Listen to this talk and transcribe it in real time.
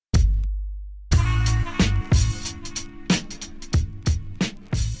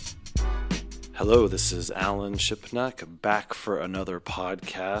Hello, this is Alan Shipnuck, back for another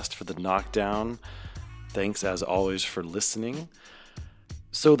podcast for the Knockdown. Thanks, as always, for listening.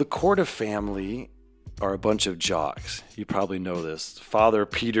 So the Korda family are a bunch of jocks. You probably know this. Father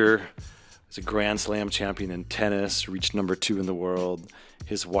Peter is a Grand Slam champion in tennis, reached number 2 in the world.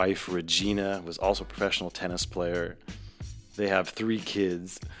 His wife, Regina, was also a professional tennis player. They have 3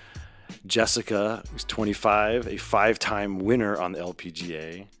 kids. Jessica, who's 25, a 5-time winner on the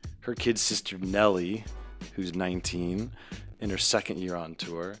LPGA. Her kid sister, Nelly, who's 19, in her second year on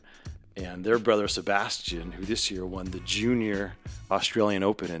tour. And their brother, Sebastian, who this year won the Junior Australian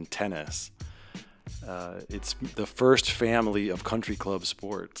Open in tennis. It's the first family of country club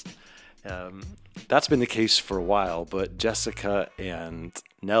sports. That's been the case for a while, but Jessica and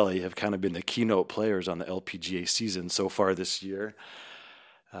Nelly have kind of been the keynote players on the LPGA season so far this year.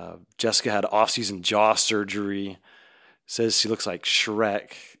 Jessica had off-season jaw surgery, says she looks like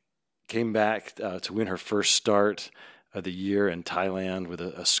Shrek, came back to win her first start of the year in Thailand with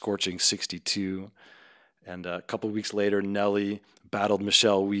a scorching 62. And a couple of weeks later, Nelly battled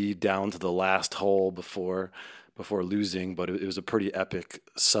Michelle Wie down to the last hole before losing, but it was a pretty epic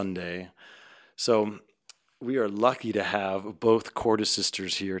Sunday. So we are lucky to have both Korda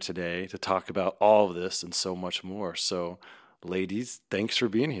sisters here today to talk about all of this and so much more. So, ladies, thanks for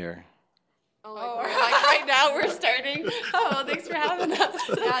being here. Oh, like right now we're starting. Oh, thanks for having us.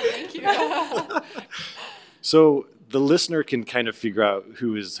 Yeah, thank you. So the listener can kind of figure out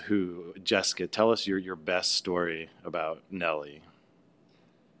who is who. Jessica, tell us your best story about Nelly.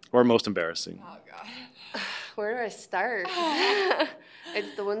 Or most embarrassing. Oh, God. Where do I start?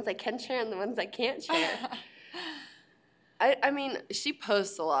 It's the ones I can share and the ones I can't share. I mean, she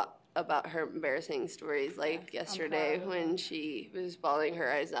posts a lot about her embarrassing stories, like yesterday when she was bawling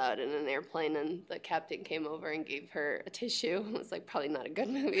her eyes out in an airplane and the captain came over and gave her a tissue. It was like probably not a good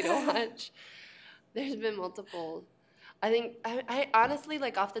movie to watch. There's been multiple. I think, I honestly,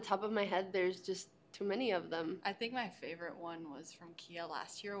 like off the top of my head, there's just too many of them. I think my favorite one was from Kia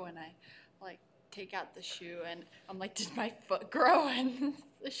last year when I take out the shoe and I'm like, did my foot grow? And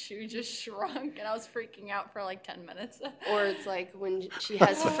the shoe just shrunk and I was freaking out for like 10 minutes. Or it's like when she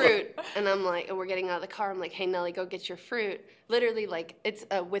has fruit and I'm like, and we're getting out of the car, I'm like, hey, Nelly, go get your fruit. Literally, like, it's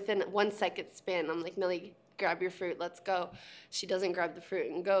within 1 second span. I'm like, Nelly, grab your fruit, let's go. She doesn't grab the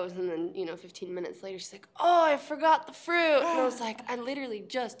fruit and goes, and then, 15 minutes later, she's like, oh, I forgot the fruit. And I was like, I literally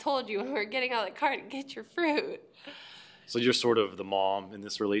just told you when we were getting out of the car to get your fruit. So you're sort of the mom in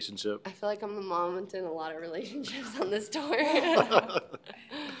this relationship? I feel like I'm the mom in a lot of relationships on this tour.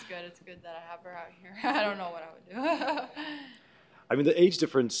 It's good that I have her out here. I don't know what I would do. I mean, the age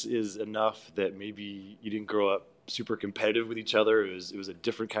difference is enough that maybe you didn't grow up super competitive with each other. It was a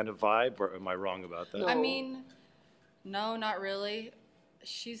different kind of vibe, or am I wrong about that? No. I mean, no, not really.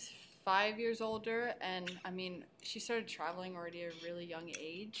 She's 5 years older, and I mean, she started traveling already at a really young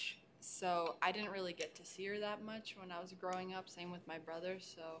age. So I didn't really get to see her that much when I was growing up. Same with my brother.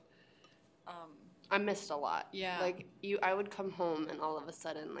 So I missed a lot. Yeah. Like I would come home and all of a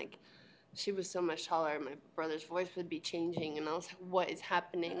sudden, like, she was so much taller. My brother's voice would be changing, and I was like, what is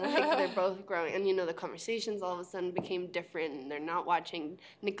happening? Like, they're both growing. And, the conversations all of a sudden became different, and they're not watching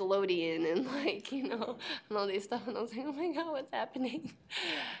Nickelodeon and, and all these stuff. And I was like, oh, my God, what's happening?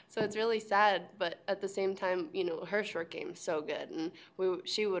 So it's really sad. But at the same time, her short game is so good. And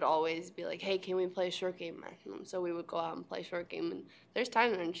she would always be like, hey, can we play short game? So we would go out and play short game. And there's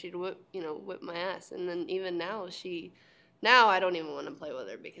times when she'd whip my ass. And then even now, Now I don't even want to play with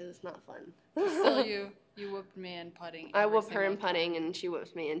her because it's not fun. Still, you whooped me in putting. I whoop her in putting, and she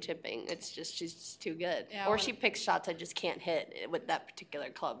whoops me in chipping. It's just she's just too good. Yeah, or she picks shots I just can't hit with that particular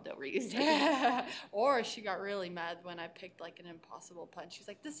club that we're using. Or she got really mad when I picked like an impossible putt. She's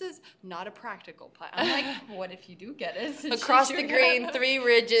like, "This is not a practical putt." I'm like, "What if you do get it?" Across the green, 3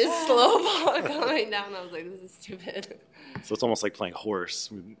 ridges, slow ball going down. I was like, "This is stupid." So it's almost like playing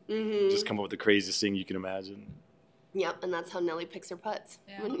horse. Just come up with the craziest thing you can imagine. Yep, and that's how Nelly picks her putts.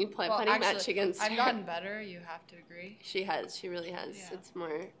 Yeah. When you play putting match against her. I've gotten better, you have to agree. She has. She really has. Yeah.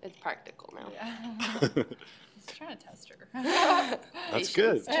 It's practical now. Yeah. Just trying to test her. That's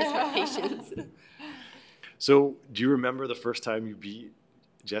good. Just patience. So, do you remember the first time you beat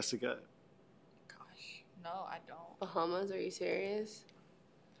Jessica? Gosh, no, I don't. Bahamas? Are you serious?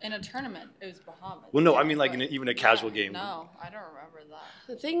 In a tournament, it was Bahamas. Well, no, I mean like even a casual game. No, I don't remember that.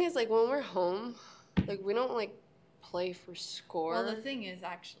 The thing is, like, when we're home, like, we don't, like, play for score. Well, the thing is,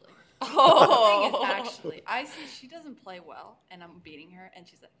 actually, The thing is, actually, I see she doesn't play well, and I'm beating her, and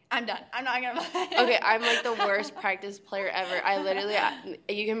she's like, I'm done. I'm not going to play. Okay, I'm like the worst practice player ever.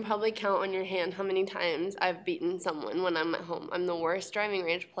 You can probably count on your hand how many times I've beaten someone when I'm at home. I'm the worst driving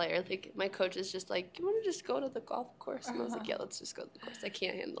range player. Like, my coach is just like, you want to just go to the golf course? And I was like, yeah, let's just go to the course. I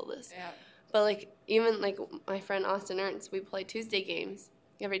can't handle this. Yeah. But, like, even, like, my friend Austin Ernst, we play Tuesday games.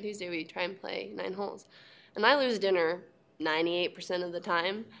 Every Tuesday we try and play 9 holes. And I lose dinner 98% of the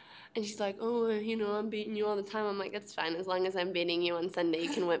time. And she's like, oh, I'm beating you all the time. I'm like, it's fine. As long as I'm beating you on Sunday, you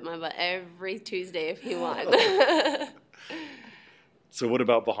can whip my butt every Tuesday if you want. So what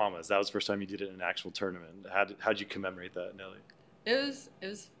about Bahamas? That was the first time you did it in an actual tournament. How'd you commemorate that, Nelly? It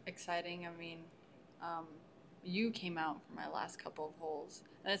was exciting. I mean, you came out for my last couple of holes.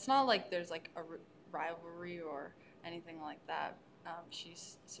 And it's not like there's like a rivalry or anything like that.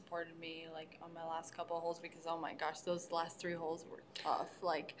 She's supported me like on my last couple of holes because, oh my gosh, those last 3 holes were tough.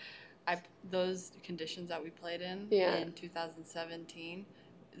 Like, those conditions that we played in 2017,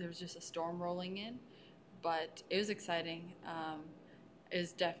 there was just a storm rolling in, but it was exciting. It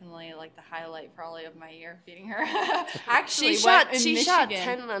was definitely like the highlight probably of my year, beating her. Actually, she shot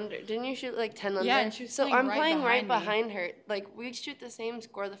 10 under. Didn't you shoot like 10 under? Yeah, and she was I'm right playing right behind behind her. Like, we'd shoot the same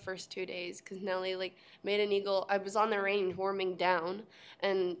score the first 2 days because Nelly like made an eagle. I was on the range warming down,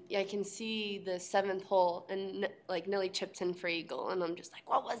 and I can see the 7th hole, and like Nelly chips in for eagle, and I'm just like,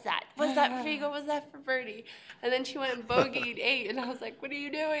 what was that? Was that for eagle? Was that for birdie? And then she went and bogeyed 8, and I was like, what are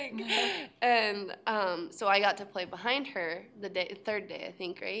you doing? And so I got to play behind her the 3rd day, I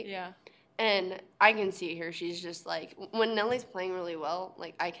think, right? Yeah. And I can see her. She's just like, when Nelly's playing really well,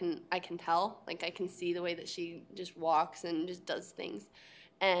 like I can tell, like I can see the way that she just walks and just does things.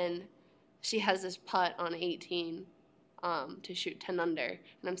 And she has this putt on 18 to shoot 10 under,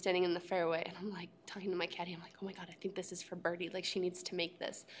 and I'm standing in the fairway, and I'm like talking to my caddy. I'm like, oh my god, I think this is for birdie. Like, she needs to make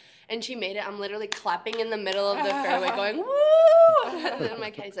this, and she made it. I'm literally clapping in the middle of the fairway, going woo! And then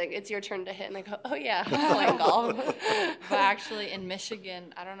my caddy's like, it's your turn to hit, and I go, oh yeah, I'm playing golf. But actually, in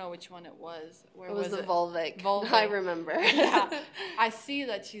Michigan, I don't know which one it was. Where it was the it? Volvic. Volvic. I remember. Yeah, I see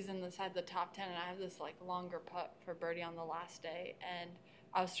that she's inside the top 10, and I have this like longer putt for birdie on the last day, and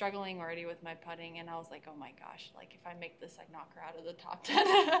I was struggling already with my putting, and I was like, oh my gosh, like if I make this, I knock her out of the top 10.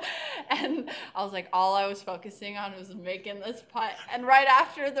 And I was like, all I was focusing on was making this putt. And right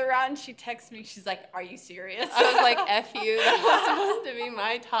after the round, she texts me, she's like, are you serious? I was like, F you, that was supposed to be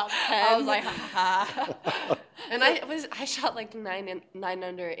my top 10. I was like, ha. And I shot like 9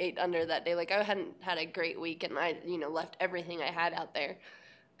 under, 8 under that day. Like, I hadn't had a great week, and I, left everything I had out there.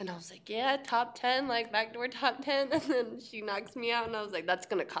 And I was like, yeah, top 10, like backdoor top 10. And then she knocks me out, and I was like, that's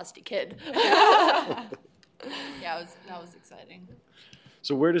going to cost a kid. Yeah, that was exciting.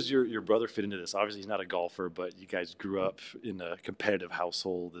 So where does your brother fit into this? Obviously, he's not a golfer, but you guys grew up in a competitive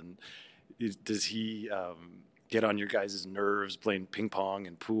household. And does he get on your guys' nerves playing ping pong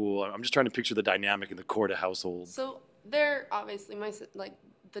and pool? I'm just trying to picture the dynamic in the Korda household. So they're obviously,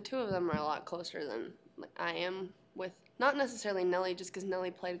 the two of them are a lot closer than I am with, not necessarily Nelly, just because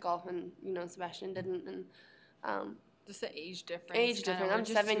Nelly played golf and, Sebastian didn't. And just the age difference. I'm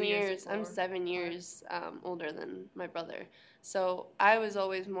 7 years. I'm 7 years older than my brother. So I was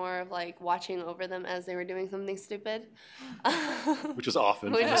always more of like watching over them as they were doing something stupid. Which was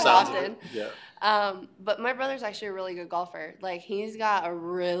often. Which was often. Yeah. But my brother's actually a really good golfer. Like, he's got a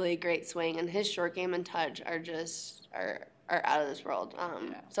really great swing, and his short game and touch are just are out of this world.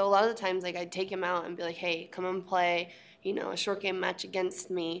 So a lot of the times, like, I'd take him out and be like, hey, come and play, a short game match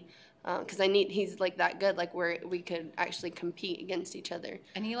against me. Because he's like that good, like where we could actually compete against each other.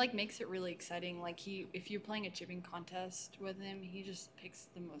 And he like makes it really exciting. Like if you're playing a chipping contest with him, he just picks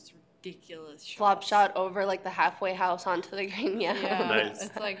the most ridiculous shots. Flop shot over like the halfway house onto the green. Yeah. Nice.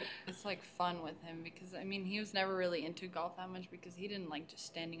 It's like fun with him because he was never really into golf that much because he didn't like just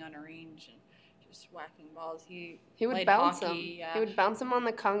standing on a range and just whacking balls. He would bounce hockey, them. Yeah. He would bounce them on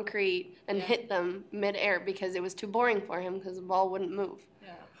the concrete and hit them midair because it was too boring for him because the ball wouldn't move.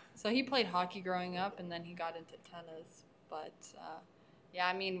 Yeah. So he played hockey growing up, and then he got into tennis. But,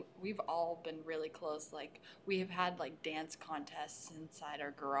 we've all been really close. Like, we have had, like, dance contests inside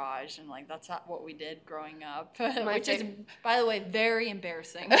our garage, and, like, that's not what we did growing up. Which is, by the way, very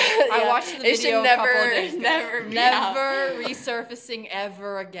embarrassing. I watched the video a couple of days ago. Never resurfacing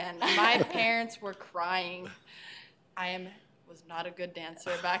ever again. My parents were crying. I was not a good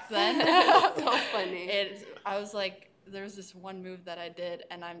dancer back then. So funny. I was like, there was this one move that I did,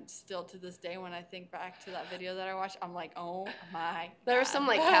 and I'm still to this day when I think back to that video that I watched, I'm like, oh my There were God. some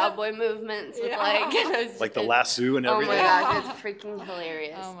like cowboy movements with Like the lasso and Oh everything. my gosh, it's freaking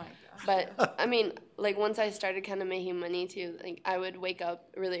hilarious. Oh my gosh. But I mean, like once I started kind of making money too, like I would wake up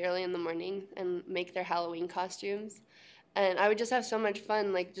really early in the morning and make their Halloween costumes. And I would just have so much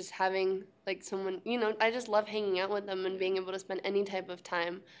fun, like just having like someone, I just love hanging out with them and being able to spend any type of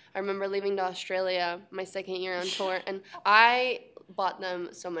time. I remember leaving to Australia my second year on tour, and I bought them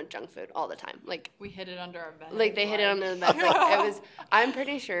so much junk food all the time. Like We hid it under our bed. Like they hid it under the bed. Like it was. I'm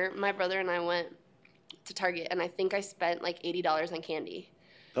pretty sure my brother and I went to Target, and I think I spent like $80 on candy.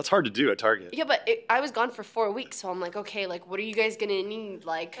 That's hard to do at Target. Yeah, but I was gone for 4 weeks, so I'm like, okay, like what are you guys gonna need?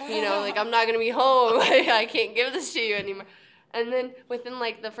 Like, like I'm not gonna be home. Like I can't give this to you anymore. And then within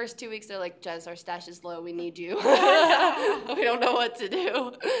like the first 2 weeks, they're like, Jess, our stash is low. We need you. We don't know what to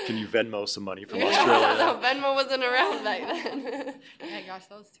do. Can you Venmo some money from No, Australia? Venmo wasn't around back then. Yeah, gosh,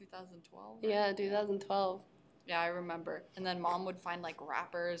 that was 2012. Yeah, 2012. Yeah, I remember. And then Mom would find like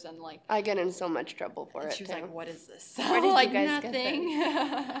wrappers and like. I get in so much trouble for And it. she was too. like, "What is this?" Where did you like guys get nothing.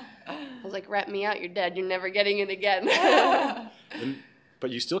 I was like, rat me out, you're dead. You're never getting it again. But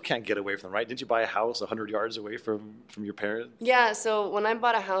you still can't get away from them, right? Didn't you buy a house 100 yards away from your parents? Yeah, so when I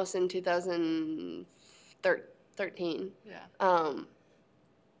bought a house in 2013, Yeah.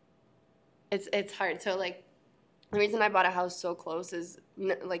 it's hard. So like, the reason I bought a house so close is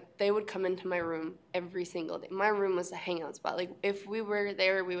like they would come into my room every single day. My room was a hangout spot. Like if we were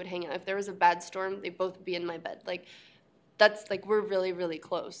there, we would hang out. If there was a bad storm, they'd both be in my bed. Like that's like we're really really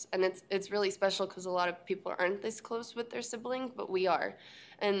close, and it's really special because a lot of people aren't this close with their siblings, but we are,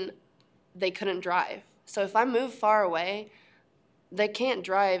 and they couldn't drive. So if I move far away, they can't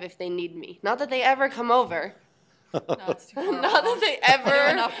drive if they need me. Not that they ever come over. No, it's too far Not that along. they Do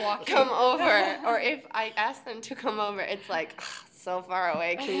ever enough walking. come over. Or if I ask them to come over, it's like, "Ugh, so far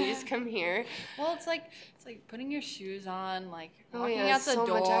away. Can you just come here? Well, it's like putting your shoes on, like Oh, walking yeah, out the so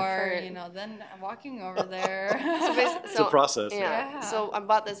much door, effort. then walking over there. It's a process. Yeah. Yeah. So I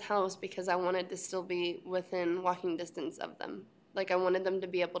bought this house because I wanted to still be within walking distance of them. Like I wanted them to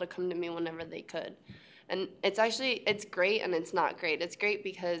be able to come to me whenever they could. And it's great and it's not great. It's great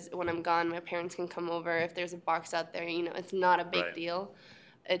because when I'm gone, my parents can come over. If there's a box out there, it's not a big Right. deal.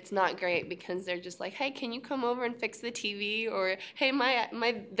 It's not great because they're just like, hey, can you come over and fix the TV? Or hey, my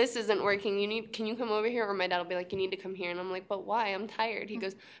this isn't working. Can you come over here? Or my dad will be like, you need to come here. And I'm like, but why? I'm tired. He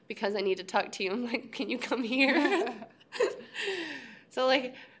goes, because I need to talk to you. I'm like, can you come here? So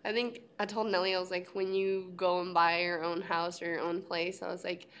like, I think I told Nellie, I was like, when you go and buy your own house or your own place, I was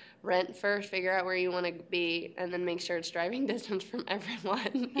like, rent first, figure out where you want to be, and then make sure it's driving distance from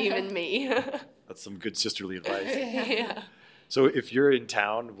everyone, even me. That's some good sisterly advice. Yeah. So if you're in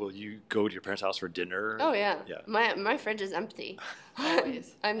town, will you go to your parents' house for dinner? Oh yeah. Yeah. My fridge is empty.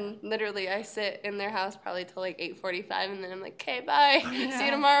 Always. I sit in their house probably till like 8:45, and then I'm like, okay, bye. See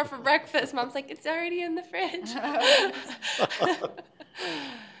you tomorrow for breakfast. Mom's like, it's already in the fridge.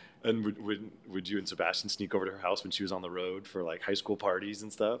 And would you and Sebastian sneak over to her house when she was on the road for like high school parties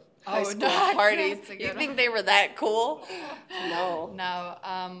and stuff? High school no, parties. that's a You good think they were that cool? No.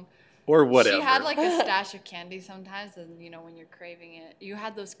 No. Or whatever. She had like a stash of candy sometimes, and when you're craving it, you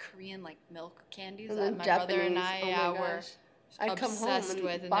had those Korean like milk candies And that then my Japanese. brother and I Oh my were gosh. I'd come home obsessed and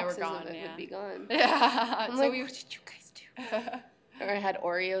with, and they were boxes gone. of it Yeah. would be gone. Yeah. I'm So like, we what did you guys do? Or I had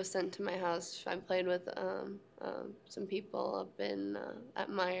Oreos sent to my house. I played with some people up in at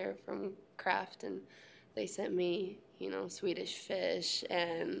Meyer from Kraft, and they sent me, Swedish Fish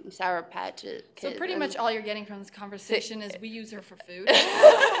and Sour Patch Kids. So pretty much all you're getting from this conversation is we use her for food.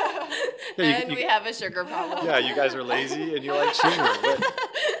 And we have a sugar problem. Yeah, you guys are lazy and you like sugar.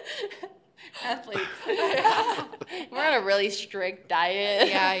 But Athletes. We're on a really strict diet.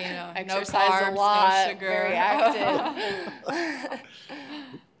 Yeah, no Exercise carbs, a lot. no sugar. Very active.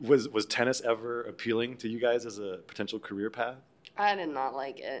 was tennis ever appealing to you guys as a potential career path? I did not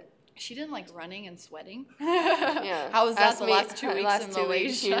like it. She didn't like running and sweating. Yeah. How was that Ask the me- last 2 weeks last in 2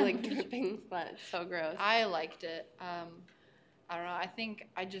 weeks, you're Malaysia? like dripping sweat. So gross. I liked it. I don't know. I think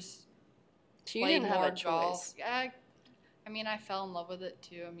I just She played didn't have more a choice. golf. Yeah, I mean, I fell in love with it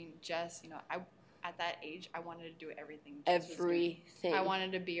too. I mean, Jess, at that age, I wanted to do everything. Jess was doing. Everything. I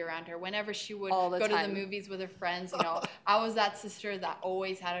wanted to be around her. Whenever she would All the go to time. the movies with her friends, I was that sister that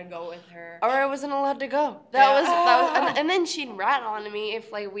always had to go with her. Or I wasn't allowed to go. Yeah. And then she'd rat on me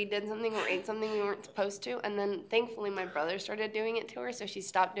if like we did something or ate something we weren't supposed to. And then thankfully my brother started doing it to her, so she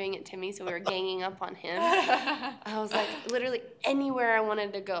stopped doing it to me. So we were ganging up on him. I was like literally anywhere I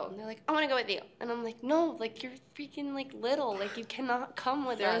wanted to go. And they're like, I want to go with you. And I'm like, no, like you're freaking like little, like you cannot come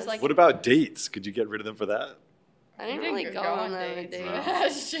with There us. was, like, What about dates? Could you get rid of them for that? I didn't You really could go on that many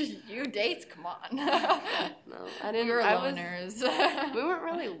dates. You dates, come on. No, I didn't. We were I was- loners. We weren't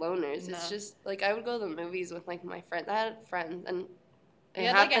really loners. It's No. just like I would go to the movies with like my friends. I had friends, and We it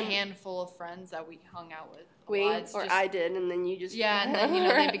had like a happened- handful of friends that we hung out with. a We lot. It's or just- I did, and then you just Yeah, and then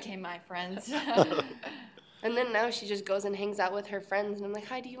they became my friends. And then now she just goes and hangs out with her friends, and I'm like,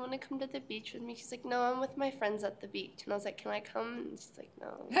 "Hi, do you want to come to the beach with me?" She's like, "No, I'm with my friends at the beach." And I was like, "Can I come?" And she's like,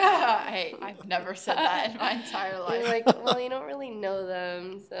 "No." Hey, I've never said that in my entire And life. you're like, "Well, you don't really know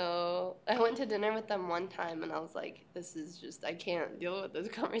them." So I went to dinner with them one time, and I was like, "This is just I can't deal with this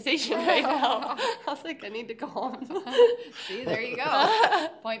conversation right now." I was like, "I need to go home." See, there you go.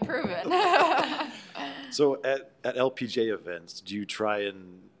 Point proven. So at LPJ events, do you try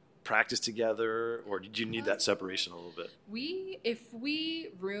and practice together, or do you need that separation a little bit? If we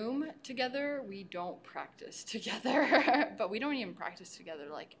room together, we don't practice together. But we don't even practice together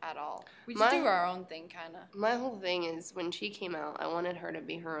like at all. We just My- do our own thing, kind of. My whole thing is when she came out, I wanted her to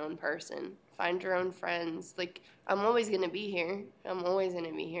be her own person. Find your own friends. Like, I'm always going to be here. I'm always going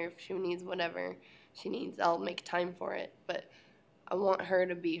to be here. If she needs whatever she needs, I'll make time for it. But I want her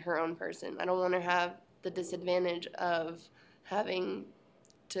to be her own person. I don't want her to have the disadvantage of having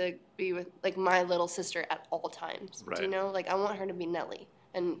to be with, like, my little sister at all times. Right. Do you know? Like, I want her to be Nellie.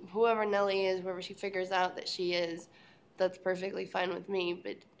 And whoever Nellie is, whoever she figures out that she is, that's perfectly fine with me.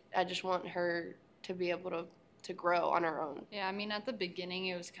 But I just want her to be able to grow on her own. Yeah, I mean, at the beginning,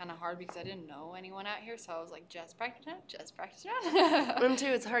 it was kind of hard because I didn't know anyone out here. So I was like, just practice around, just practice around. And too,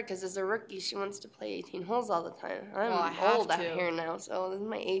 it's hard because as a rookie, she wants to play 18 holes all the time. I'm Well, I have old out to. here now, so this is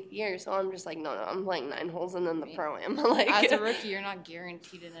my 8th year. So I'm just like, no, I'm playing 9 holes and then the Me- pro-am. like, As a rookie, you're not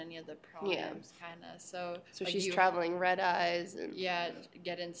guaranteed in any of the pro-ams, Yeah. kind of. So, so like, she's you- traveling red eyes, and Yeah,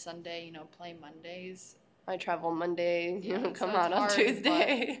 get in Sunday, play Mondays. I travel Monday, Yeah, so come it's out on hard,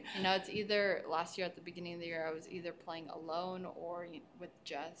 Tuesday. It's either last year at the beginning of the year I was either playing alone or with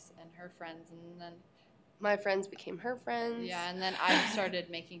Jess and her friends, and then My friends became her friends. yeah, and then I started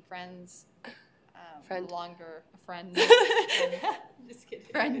making friends. Friend. Longer friend. Just kidding.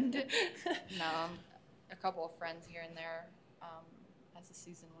 Friend. No, a couple of friends here and there as the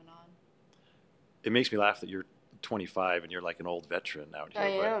season went on. It makes me laugh that you're 25 and you're like an old veteran out here.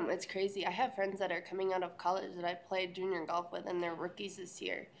 I but am. It's crazy. I have friends that are coming out of college that I played junior golf with, and they're rookies this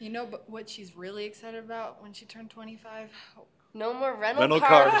year. But what she's really excited about when she turned 25? No more rental Rental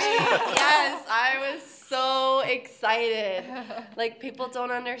car cars. fees. Yes, I was so excited. Like, people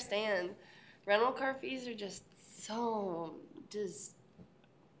don't understand. Rental car fees are just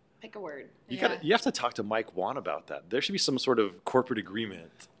pick a word. You have to talk to Mike Wan about that. There should be some sort of corporate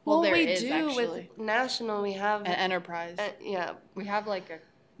agreement. Well, there we is, do actually. with National. We have An enterprise. yeah, We have like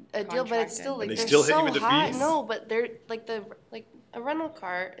a deal, but it's still contract like And they they're still hit you so with the high. fees? No, but they're like a rental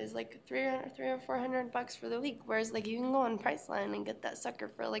car is like $300 or $400 for the week, whereas like you can go on Priceline and get that sucker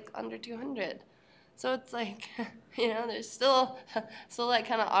for like under $200. So it's like, there's still that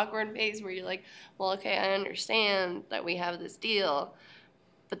kind of awkward phase where you're like, well, okay, I understand that we have this deal,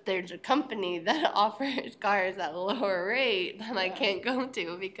 but there's a company that offers cars at a lower rate that I can't go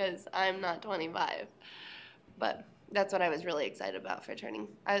to because I'm not 25. But that's what I was really excited about for turning.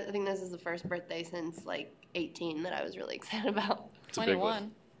 I think this is the first birthday since like 18 that I was really excited about. It's a big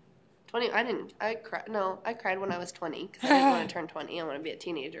one. 21. I cried when I was 20 because I didn't want to turn 20. I want to be a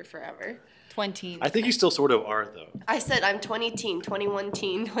teenager forever. 20. I think you still sort of are, though. I said I'm 20 teen, 21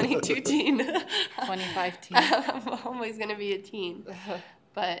 teen, 22 teen. 25 teen. I'm always going to be a teen.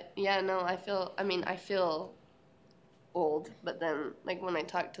 But yeah, no, I feel old, but then like when I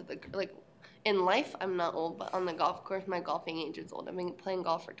talk to in life I'm not old, but on the golf course my golfing age is old. I've been playing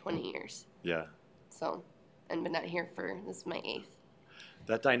golf for 20 years. Yeah. So, and been out here this is my 8th.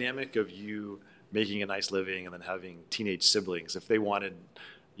 That dynamic of you making a nice living and then having teenage siblings, if they wanted,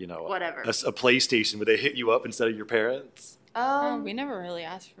 Whatever. a PlayStation, would they hit you up instead of your parents? We never really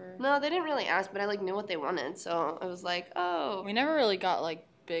asked for. No, they didn't really ask, but I knew what they wanted, so I was like, oh. We never really got like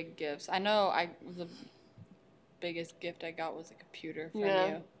big gifts. I know the biggest gift I got was a computer from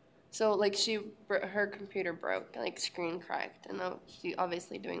you. So like her computer broke, like screen cracked, and she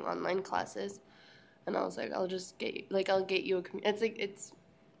obviously doing online classes, and I was like, I'll get you a computer.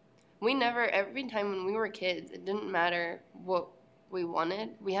 We never, every time when we were kids, it didn't matter what we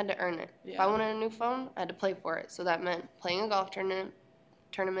wanted, we had to earn it. If I Yeah. wanted a new phone, I had to play for it. So that meant playing a golf tournament,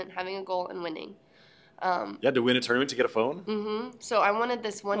 having a goal, and winning. You had to win a tournament to get a phone? Mm-hmm. So I wanted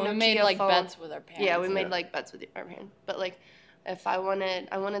this one Well, Nokia we made like phone. bets with our parents. Yeah, we made Yeah. like bets with our hand. But like, if I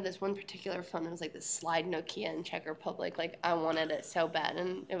wanted this one particular phone. It was like this slide Nokia in Czech Republic. Like I wanted it so bad,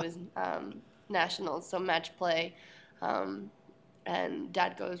 and it was nationals, so match play. And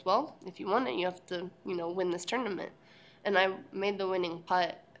Dad goes, well, if you want it, you have to, win this tournament. And I made the winning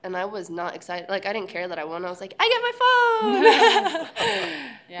putt, and I was not excited. Like, I didn't care that I won. I was like, I get my phone!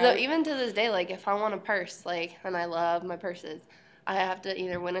 Yeah. So even to this day, like, if I want a purse, like, and I love my purses, I have to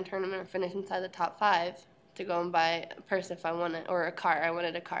either win a tournament or finish inside the top 5 to go and buy a purse if I want it, or a car. I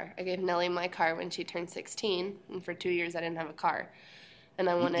wanted a car. I gave Nellie my car when she turned 16, and for 2 years I didn't have a car. And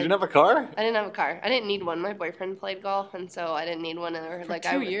I wanted. You didn't have a car? I didn't have a car. I didn't need one. My boyfriend played golf, and so I didn't need one. Or For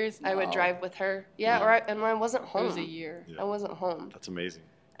 2 years? I would No. drive with her. Yeah, and I wasn't It home. was a year. Yeah. I wasn't home. That's amazing.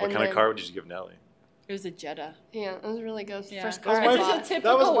 What And kind of then- car did you give Nellie? It was a Jetta. Yeah, it was really good. It was the Yeah. first That car was I my bought. It's a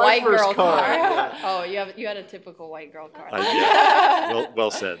typical was my white first girl car. car. Yeah. Oh, you had a typical white girl car. Yeah.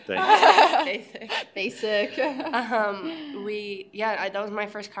 Well said. Thanks. Basic. That was my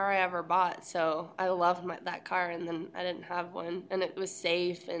first car I ever bought, so I loved that car, and then I didn't have one, and it was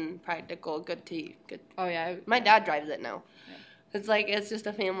safe and practical, good. Oh yeah. My dad drives it now. Yeah. It's just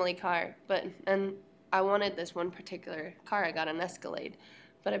a family car, and I wanted this one particular car. I got an Escalade,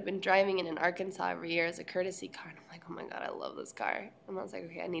 but I've been driving it in Arkansas every year as a courtesy car, and I'm like, oh my God, I love this car. And I was like,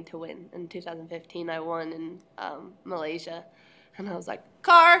 okay, I need to win. In 2015, I won in Malaysia, and I was like,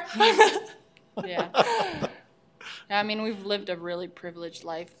 car! Yeah. Yeah, I mean, we've lived a really privileged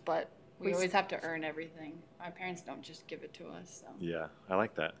life, but we always have to earn everything. Our parents don't just give it to us. So. Yeah, I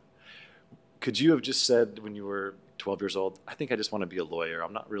like that. Could you have just said when you were 12 years old, I think I just want to be a lawyer.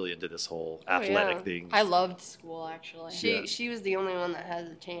 I'm not really into this whole athletic yeah. thing. I loved school, actually. She was the only one that has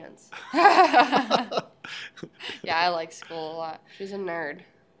a chance. Yeah, I like school a lot. She's a nerd.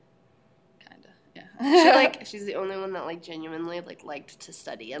 Kind of, yeah. She's the only one that genuinely liked to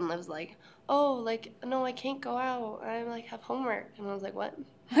study and lives no, I can't go out. I have homework. And I was like, what?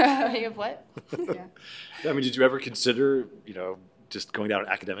 You have what? Yeah. I mean, did you ever consider, just going down an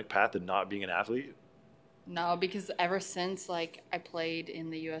academic path and not being an athlete? No, because ever since I played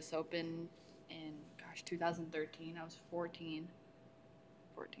in the U.S. Open in 2013, I was 14.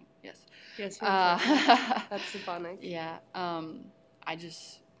 14, yes. Yes, that's Subonic. Yeah. I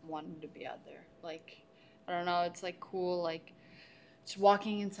just wanted to be out there. I don't know. It's cool. Just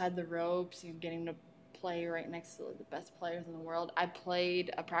walking inside the ropes, getting to play right next to the best players in the world. I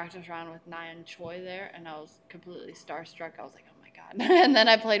played a practice round with Nyan Choi there, and I was completely starstruck. I was like, oh my God. And then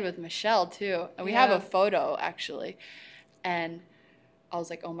I played with Michelle too, and we have a photo actually, and I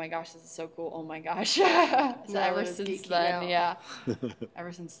was like, oh my gosh, this is so cool. Oh my gosh. So ever since then,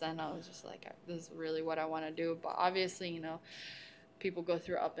 ever since then, I was just like, this is really what I want to do. But obviously, people go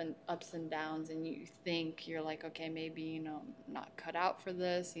through ups and downs, and you think you're like, okay, maybe, I'm not cut out for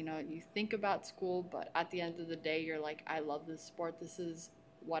this. You think about school, but at the end of the day, you're like, I love this sport. This is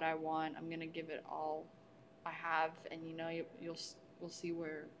what I want. I'm going to give it all I have, and, we'll see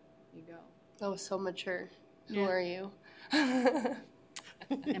where you go. That was so mature. Who Yeah. are you?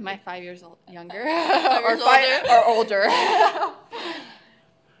 Am I 5 years younger? Or older?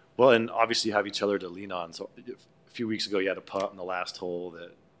 Well, and obviously you have each other to lean on. So a few weeks ago, you had a putt in the last hole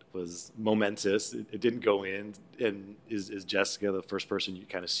that was momentous. It didn't go in. And is Jessica the first person you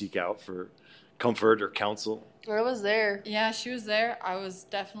kind of seek out for comfort or counsel? I was there. Yeah, she was there. I was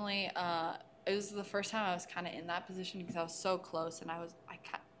definitely. It was the first time I was kind of in that position because I was so close, and I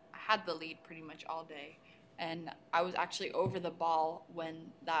had the lead pretty much all day, and I was actually over the ball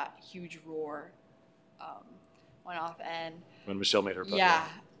when that huge roar went off, and When Michelle made her putt. yeah,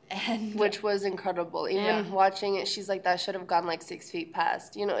 and Which was incredible. Even watching it, she's like, that should have gone 6 feet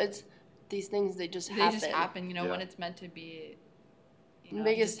past. It's these things that just happen. they just happen, Yeah. when it's meant to be. The It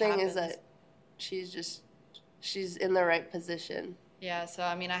biggest just thing is happens. that she's in the right position. Yeah, so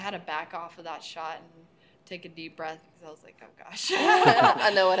I mean, I had to back off of that shot and take a deep breath because I was like, oh gosh.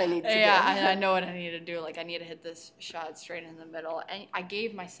 I know what I need to do. Yeah, I know what I need to do. I need to hit this shot straight in the middle. And I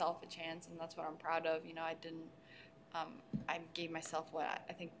gave myself a chance, and that's what I'm proud of. I gave myself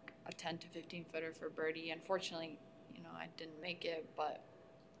I think a 10 to 15 footer for birdie. Unfortunately, I didn't make it, but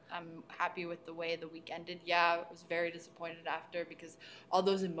I'm happy with the way the week ended. Yeah, I was very disappointed after because all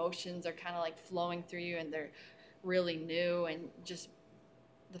those emotions are kind of flowing through you, and they're really new, and just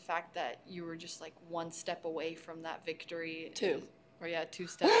the fact that you were just one step away from that victory. 2. Or 2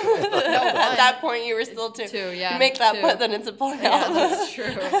 steps away. No, At 1. that point, you were still 2. 2, yeah. You make that 2. putt, then it's a point Yeah, out. that's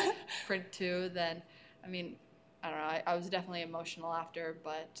true. For 2, then, I mean, I don't know. I was definitely emotional after,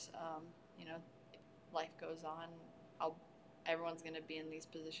 but, life goes on. Everyone's going to be in these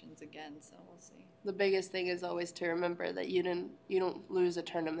positions again, so we'll see. The biggest thing is always to remember that you don't lose a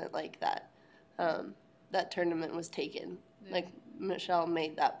tournament like that. That tournament was taken. Yeah. Michelle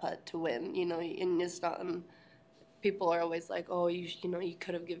made that putt to win, and it's not people are always like, oh, you know, you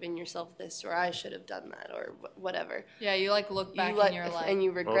could have given yourself this, or I should have done that, or whatever. Yeah, you like look back in your life. And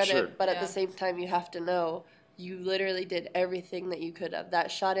you regret sure. it, but at Yeah. the same time, you have to know you literally did everything that you could have.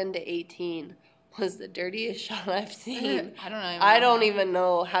 That shot into 18 was the dirtiest shot I've seen. I don't don't even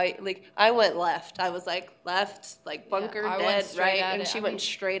know how. Like, I went left. I was like left, like bunker I went dead, straight right, at and it. she I went mean-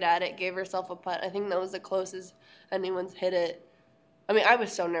 straight at it, gave herself a putt. I think that was the closest anyone's hit it. I mean, I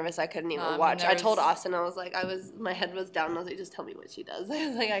was so nervous I couldn't even I mean, watch. I told there's- Austin, I was like, my head was down. I was like, just tell me what she does. I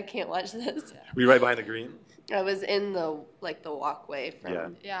was like, I can't watch this. Were you right behind the green? I was in the walkway from. Yeah.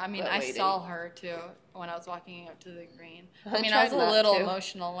 Yeah, I mean, but I waiting. saw her too when I was walking up to the green. I I mean, I tried was a not little to.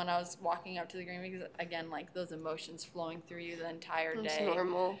 emotional when I was walking up to the green because, again, like those emotions flowing through you the entire It's day.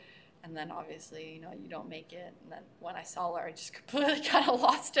 normal. And then obviously, you know, you don't make it. And then when I saw her, I just completely kind of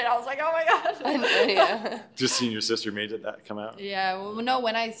lost it. I was like, oh my God. I know, yeah. Just seeing your sister made that come out? Yeah, well, no,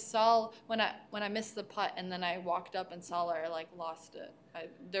 when I missed the putt and then I walked up and saw her, I like lost it.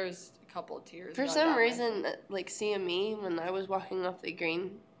 There's a couple of tears. For going some down my- reason, like CME, when I was walking off the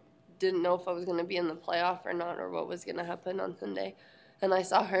green, didn't know if I was going to be in the playoff or not, or what was going to happen on Sunday. And I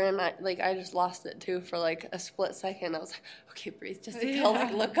saw her, and I just lost it too for like a split second. I was like, okay, breathe, just to go,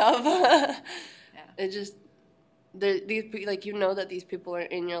 like look up. Yeah. It just like, you know that these people are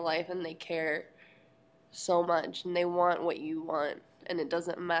in your life and they care so much and they want what you want, and it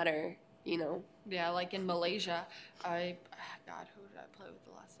doesn't matter, you know. Yeah, like in Malaysia, God, who did I play with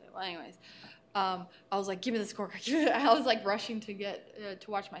the last day? Well, anyways, I was like, give me the scorecard. Give me the-" I was like rushing to get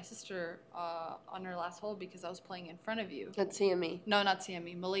to watch my sister on her last hole because I was playing in front of you. At CME No, not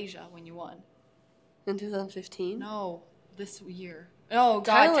CME, Malaysia when you won. in 2015. No, this year. Oh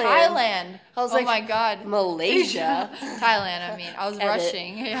God, Thailand. I was oh like, my God, Malaysia. Thailand. I mean, I was Edit.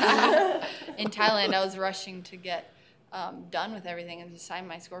 rushing. Yeah. In Thailand, I was rushing to get done with everything and to sign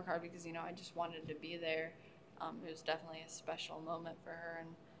my scorecard because, you know, I just wanted to be there. It was definitely a special moment for her, and,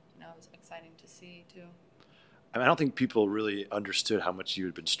 you know, it was exciting to see too. I mean, I don't think people really understood how much you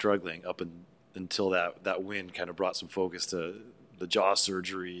had been struggling until that win kind of brought some focus to the jaw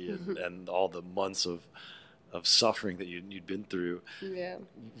surgery and all the months of suffering that you'd been through. Yeah.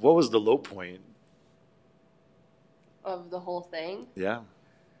 What was the low point? Of the whole thing. Yeah.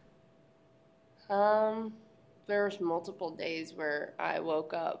 There was multiple days where I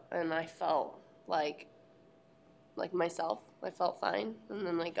woke up and I felt like myself. I felt fine, and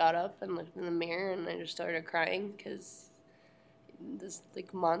then I got up and looked in the mirror and I just started crying because this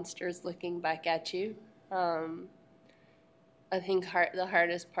like monster's looking back at you. I think the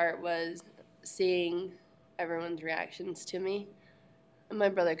hardest part was seeing everyone's reactions to me. And my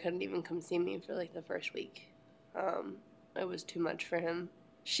brother couldn't even come see me for like the first week. It was too much for him.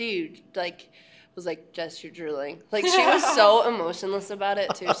 She was like, Jess, you're drooling. Like, she was so emotionless about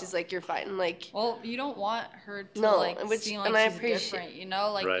it too. She's like, you're fine. Like, Well, you don't want her to No, like which- seem and like I she's appreciate- different, you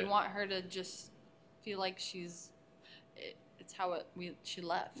know? Like Right. you want her to just feel like it's how she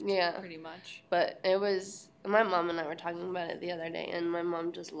left. Yeah. Pretty much. but it was, my mom and I were talking about it the other day, and my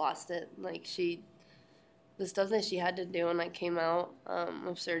mom just lost it. Like, the stuff that she had to do when I came out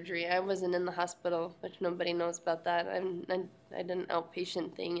of surgery, I wasn't in the hospital, which nobody knows about that. I did an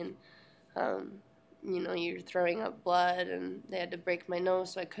outpatient thing, and you know, you're throwing up blood, and they had to break my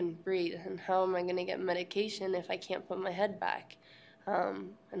nose so I couldn't breathe. And how am I going to get medication if I can't put my head back?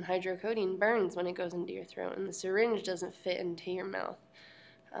 And hydrocodone burns when it goes into your throat, and the syringe doesn't fit into your mouth.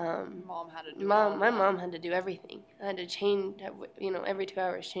 Mom had to do all My that. mom had to do everything. I had to change, you know, every 2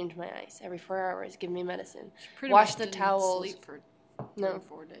 hours change my ice. Every 4 hours give me medicine. Pretty Wash much the didn't towels. Sleep for 3 No. or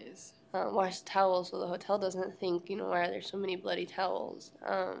 4 days. Wash the towels so the hotel doesn't think, you know, why are there so many bloody towels.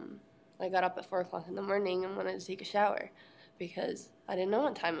 I got up at 4 o'clock in the morning and wanted to take a shower because I didn't know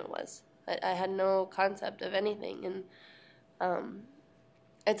what time it was. I had no concept of anything, and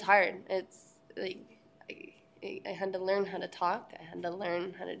it's hard. It's like I had to learn how to talk. I had to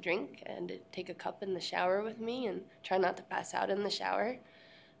learn how to drink. I had to take a cup in the shower with me and try not to pass out in the shower,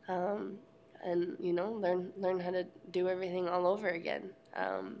 and you know, learn how to do everything all over again.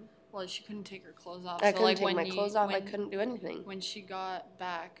 Well, she couldn't take her clothes off. I so couldn't like take when my clothes off. I when- couldn't do anything. When she got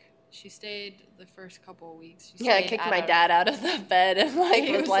back, she stayed the first couple of weeks. She Yeah, I stayed kicked at my a- dad out of the bed and like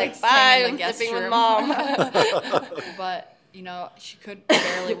He was was, like, like, "Bye, staying in I'm the guest sleeping with room." mom." But you know, she could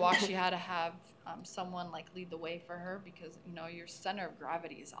barely walk. She had to have someone like lead the way for her because you know your center of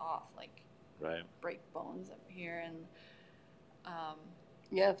gravity is off. Like Right. break bones up here, and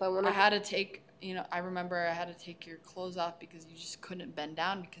Yeah, if I want I to. had to take. You know, I remember I had to take your clothes off because you just couldn't bend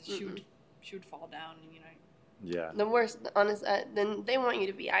down because she would fall down. And, you know. Yeah. The worst, honest. Then they want you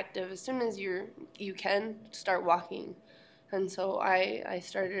to be active as soon as you can start walking, and so I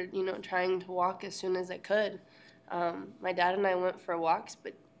started, you know, trying to walk as soon as I could. My dad and I went for walks,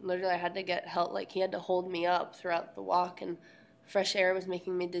 but literally I had to get help. Like, he had to hold me up throughout the walk, and fresh air was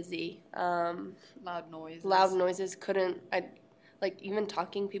making me dizzy. Loud noises. Loud noises, even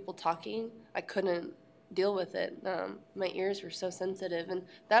people talking, I couldn't deal with it. My ears were so sensitive, and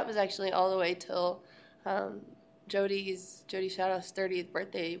that was actually all the way till Jody Shadow's 30th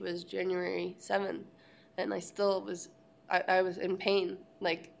birthday was January 7th, and I still was, I was in pain,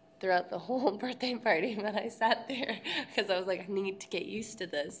 like, throughout the whole birthday party, but I sat there because I was like, I need to get used to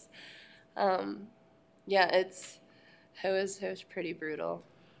this. It was pretty brutal.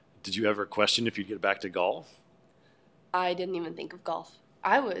 Did you ever question if you'd get back to golf? I didn't even think of golf.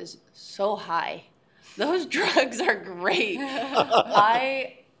 I was so high. Those drugs are great.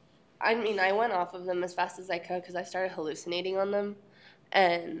 I went off of them as fast as I could because I started hallucinating on them,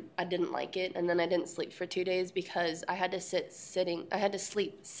 and I didn't like it. And then I didn't sleep for 2 days because I had to sleep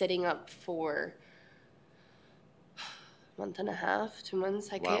sitting up for a month and a half, 2 months.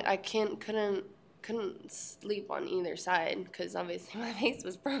 I couldn't sleep on either side because obviously my face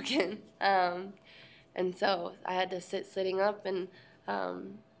was broken. And so I had to sitting up and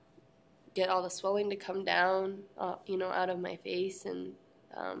get all the swelling to come down, out of my face. And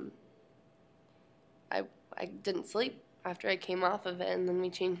I didn't sleep after I came off of it. And then we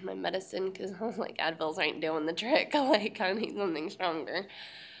changed my medicine because I was like, Advils aren't doing the trick. I need something stronger.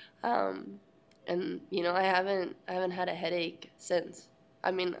 And I haven't had a headache since.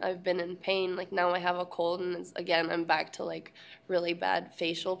 I mean, I've been in pain. Like, now I have a cold, and I'm back to like really bad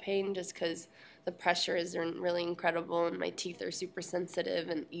facial pain just because the pressure is really incredible, and my teeth are super sensitive,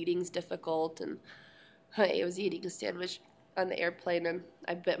 and eating's difficult. And I was eating a sandwich on the airplane, and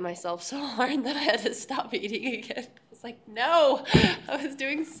I bit myself so hard that I had to stop eating again. I was like, no, I was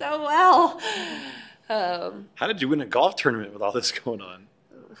doing so well. How did you win a golf tournament with all this going on?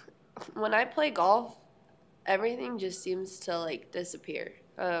 When I play golf, everything just seems to like disappear.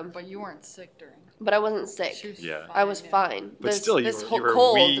 But you weren't sick during. But I wasn't sick. Yeah. I was fine. But still, this you whole were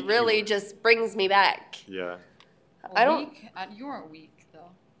cold weak. really just brings me back. Yeah. Weak? You weren't weak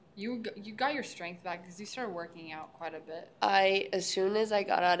though. You got your strength back because you started working out quite a bit. As soon as I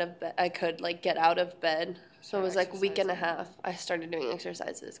got out of bed, I could like get out of bed. So it was like a week and a half. I started doing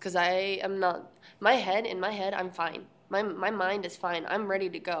exercises because I am not. In my head, I'm fine. My mind is fine. I'm ready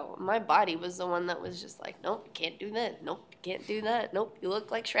to go. My body was the one that was just like, nope, you can't do that. Nope, you can't do that. Nope, you look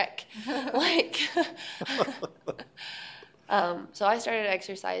like Shrek. So I started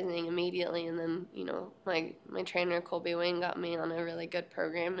exercising immediately, and then, my trainer, Colby Wayne, got me on a really good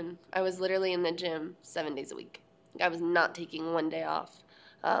program, and I was literally in the gym 7 days a week. I was not taking one day off.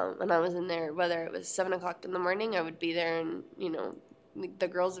 And I was in there, whether it was 7 o'clock in the morning, I would be there, and, the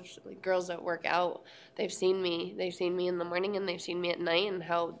girls that work out, they've seen me in the morning, and they've seen me at night, and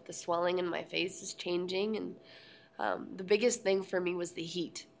how the swelling in my face is changing. And the biggest thing for me was the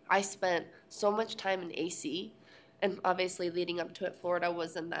heat. I spent so much time in AC, and obviously leading up to it, Florida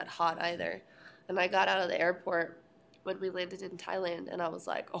wasn't that hot either. And I got out of the airport when we landed in Thailand, and I was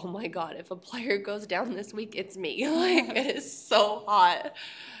like, oh my God, if a player goes down this week, it's me. It is so hot.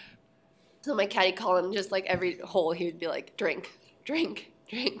 So my caddy called him, just like every hole, he would be like, drink,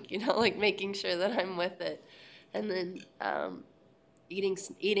 making sure that I'm with it. And then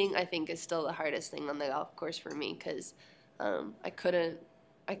eating, I think, is still the hardest thing on the golf course for me because I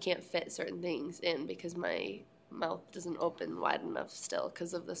can't fit certain things in because my mouth doesn't open wide enough still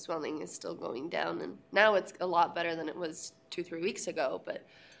because of the swelling is still going down. And now it's a lot better than it was 2-3 weeks ago, but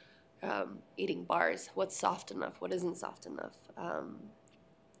eating bars, what's soft enough, what isn't soft enough,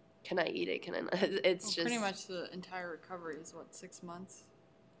 can I eat it, can I not? It's just... Pretty much the entire recovery is, 6 months?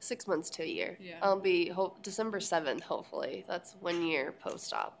 6 months to a year. Yeah. I'll be December 7th, hopefully. That's 1 year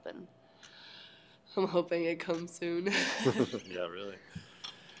post-op, and I'm hoping it comes soon. Yeah, really.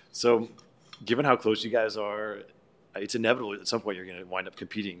 So, given how close you guys are, it's inevitable at some point you're going to wind up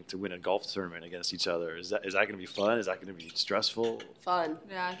competing to win a golf tournament against each other. Is that going to be fun? Is that going to be stressful? Fun.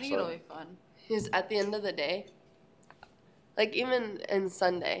 Yeah, I think it'll be fun. Because at the end of the day, like even in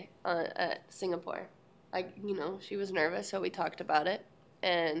Sunday at Singapore, she was nervous, so we talked about it.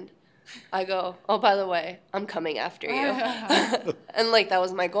 And I go, oh, by the way, I'm coming after you. And, that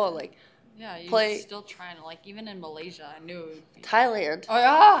was my goal. Yeah, you're still trying to, even in Malaysia, I knew it would be... Thailand. Oh,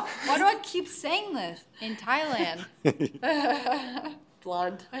 yeah. Why do I keep saying this? In Thailand.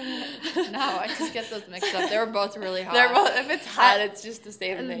 Blonde. No, I just get those mixed up. They were both really hot. They're both, if it's hot, it's just the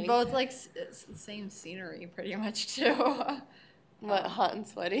same thing. And both, same scenery, pretty much, too. What, hot and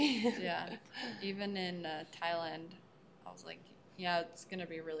sweaty? Yeah. Even in Thailand, I was like, yeah, it's going to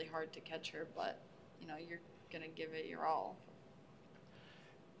be really hard to catch her, but, you're going to give it your all.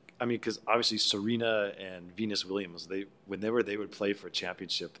 I mean, because obviously Serena and Venus Williams, they would play for a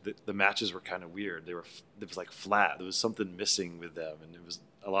championship, the matches were kind of weird. It was like flat. There was something missing with them, and it was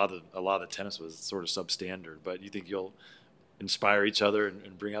a lot of the tennis was sort of substandard. But you think you'll inspire each other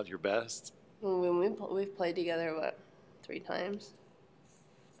and bring out your best? When we've played together, 3 times?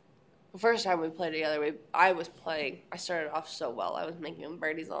 The first time we played together, I started off so well. I was making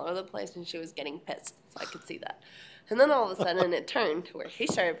birdies all over the place, and she was getting pissed, so I could see that. And then all of a sudden, it turned to where he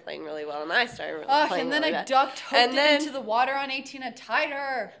started playing really well, and I started playing and then really I bad. hooked it into the water on 18 and tied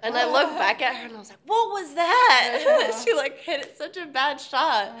her. And I looked back at her, and I was like, what was that? Yeah. She, hit it such a bad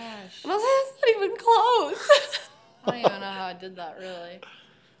shot. Gosh. And I was like, that's not even close. I don't even know how I did that, really.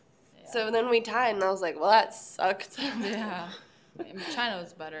 Yeah. So then we tied, and I was like, well, that sucked. Yeah. I mean, China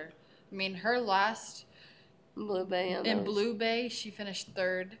was better. I mean, her last Blue Bay. in Blue Bay, she finished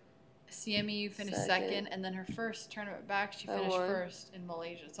 3rd. CMU finished second, and then her first tournament back, she finished first in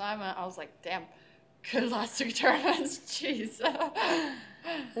Malaysia. So I was like, damn, good last 3 tournaments. Jeez. That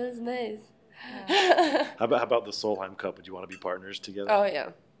was nice. Yeah. How about the Solheim Cup? Would you want to be partners together? Oh,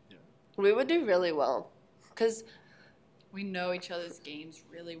 yeah. We would do really well. Because we know each other's games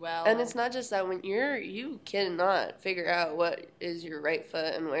really well. And it's not just that when you cannot figure out what is your right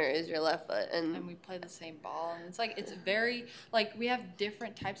foot and where is your left foot. And we play the same ball. And it's very, we have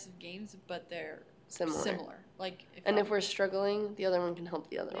different types of games, but they're similar. If we're struggling, the other one can help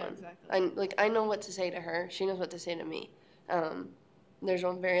the other one. Exactly. I know what to say to her. She knows what to say to me. There's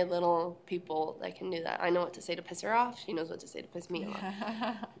very little people that can do that. I know what to say to piss her off. She knows what to say to piss me off.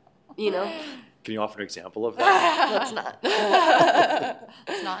 Can you offer an example of that? Let's not.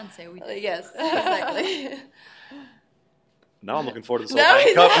 Let's not and say we did. Yes, exactly. Now I'm looking forward to the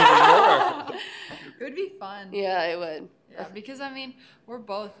Solheim Cup even more. It would be fun. Yeah, it would. Yeah, because, we're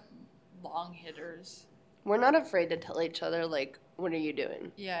both long hitters. We're not afraid to tell each other, what are you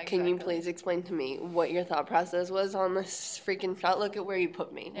doing? Yeah, exactly. Can you please explain to me what your thought process was on this freaking shot? Look at where you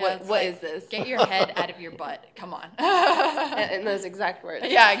put me. Yeah, what is this? Get your head out of your butt. Come on. In those exact words.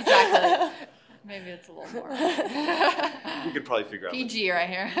 Yeah, exactly. Maybe it's a little more. You could probably figure out. PG right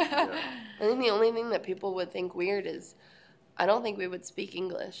here. Yeah. I think the only thing that people would think weird is I don't think we would speak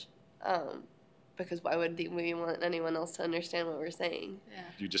English. Because why would we want anyone else to understand what we're saying? Yeah.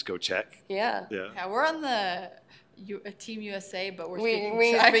 You just go Czech? Yeah. Yeah, we're on the Team USA, but we're speaking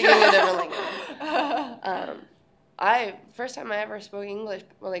Czech. Speaking a different language. First time I ever spoke English,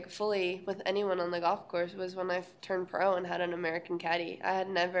 fully with anyone on the golf course was when I turned pro and had an American caddy.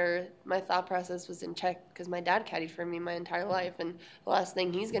 My thought process was in Czech because my dad caddied for me my entire life, and the last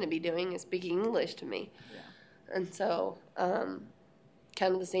thing he's going to be doing is speaking English to me. Yeah. And so,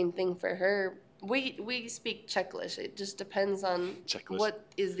 kind of the same thing for her. We speak Czechlish. It just depends on what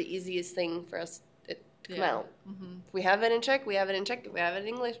is the easiest thing for us to come out. Mm-hmm. If we have it in Czech, we have it in Czech. If we have it in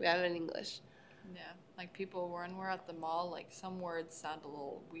English, we have it in English. Yeah, people, when we're at the mall, some words sound a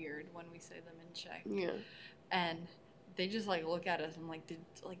little weird when we say them in Czech. Yeah. And they just, look at us and, did,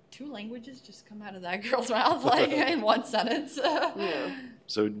 2 languages just come out of that girl's mouth, in one sentence? Yeah.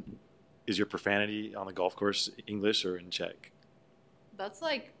 So is your profanity on the golf course English or in Czech? That's,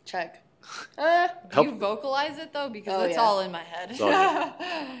 Czech. Do you vocalize it, though? Because it's all in my head.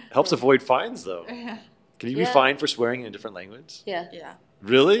 Helps avoid fines, though. Yeah. Can you be fined for swearing in a different language? Yeah. Yeah.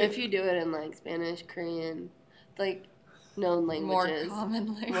 Really? If you do it in, Spanish, Korean, known languages. More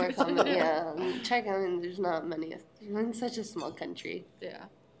common languages. More common, yeah. Czech, there's not many. It's such a small country. Yeah.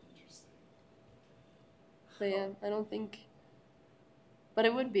 But, yeah, I don't think... But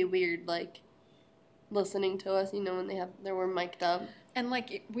it would be weird, listening to us, when they were mic'd up. And,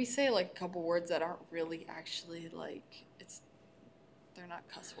 we say, a couple words that aren't really actually, they're not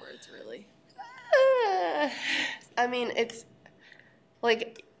cuss words, really. It's,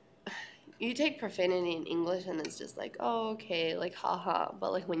 you take profanity in English and it's just oh, okay, haha.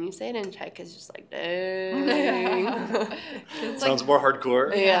 But, when you say it in Czech, it's just dang. Sounds more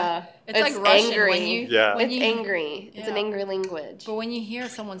hardcore. Yeah. It's Russian. Angry. It's angry. Yeah. It's an angry language. But when you hear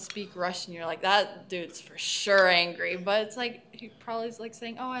someone speak Russian, you're like, that dude's for sure angry. But it's he probably is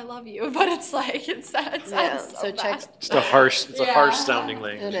saying, oh, I love you. But it's it sounds so Czech's just a harsh, harsh sounding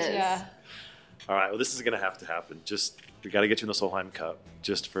language. It is. Yeah. All right, well, this is going to have to happen. We got to get you in the Solheim Cup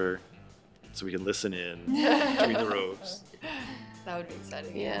so we can listen in between the ropes. That would be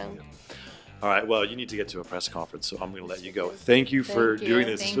exciting. Yeah. All right, well, you need to get to a press conference, so I'm going to let you go. Thank you for doing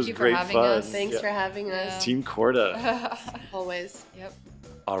this. This was great fun. Thanks for having us. Team Korda. Always. Yep.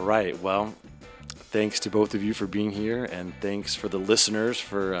 All right, well, thanks to both of you for being here, and thanks for the listeners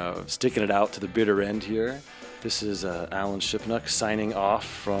for sticking it out to the bitter end here. This is Alan Shipnuck signing off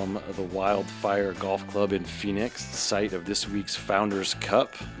from the Wildfire Golf Club in Phoenix, site of this week's Founders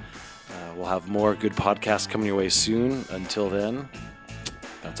Cup. We'll have more good podcasts coming your way soon. Until then,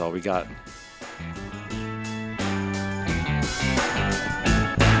 that's all we got.